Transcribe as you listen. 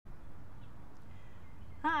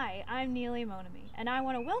Hi, I'm Neely Monami, and I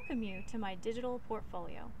want to welcome you to my digital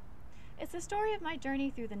portfolio. It's the story of my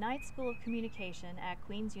journey through the Night School of Communication at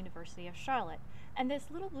Queen's University of Charlotte, and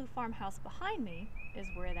this little blue farmhouse behind me is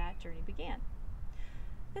where that journey began.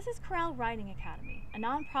 This is Corral Riding Academy, a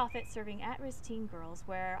nonprofit serving at-risk teen girls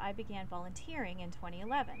where I began volunteering in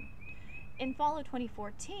 2011. In fall of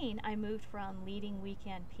 2014, I moved from leading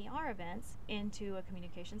weekend PR events into a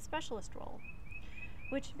communication specialist role.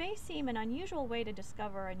 Which may seem an unusual way to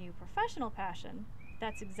discover a new professional passion,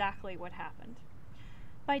 that's exactly what happened.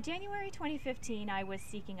 By January 2015, I was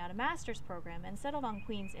seeking out a master's program and settled on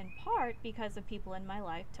Queen's in part because of people in my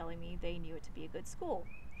life telling me they knew it to be a good school.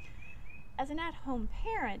 As an at-home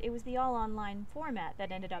parent, it was the all-online format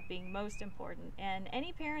that ended up being most important, and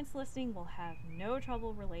any parents listening will have no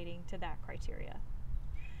trouble relating to that criteria.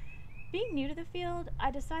 Being new to the field,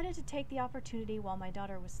 I decided to take the opportunity while my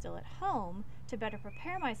daughter was still at home to better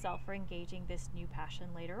prepare myself for engaging this new passion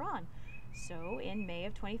later on. So, in May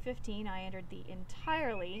of 2015, I entered the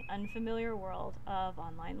entirely unfamiliar world of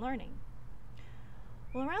online learning.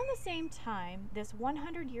 Well, around the same time, this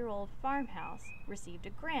 100-year-old farmhouse received a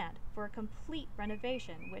grant for a complete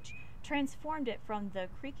renovation, which transformed it from the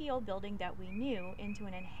creaky old building that we knew into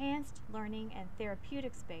an enhanced learning and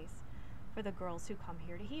therapeutic space for the girls who come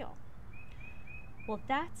here to heal. Well,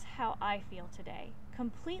 that's how I feel today,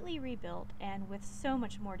 completely rebuilt and with so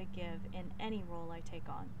much more to give in any role I take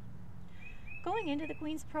on. Going into the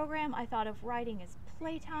Queen's program, I thought of writing as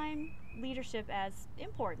playtime, leadership as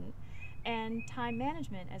important, and time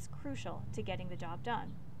management as crucial to getting the job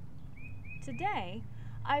done. Today,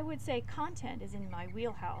 I would say content is in my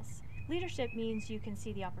wheelhouse. Leadership means you can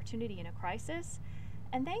see the opportunity in a crisis,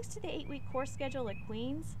 and thanks to the 8-week course schedule at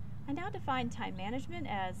Queen's, I now define time management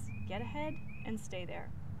as get ahead and stay there.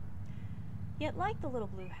 Yet like the little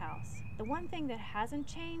blue house, the one thing that hasn't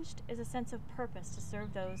changed is a sense of purpose to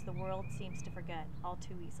serve those the world seems to forget all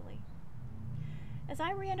too easily. As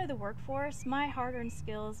I re-enter the workforce, my hard-earned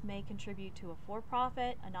skills may contribute to a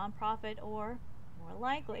for-profit, a nonprofit, or, more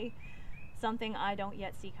likely, something I don't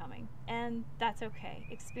yet see coming. And that's okay.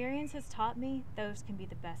 Experience has taught me those can be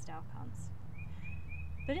the best outcomes.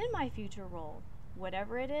 But in my future role,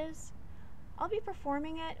 whatever it is, I'll be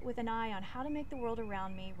performing it with an eye on how to make the world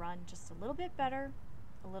around me run just a little bit better,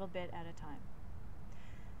 a little bit at a time.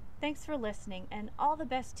 Thanks for listening, and all the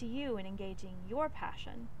best to you in engaging your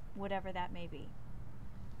passion, whatever that may be.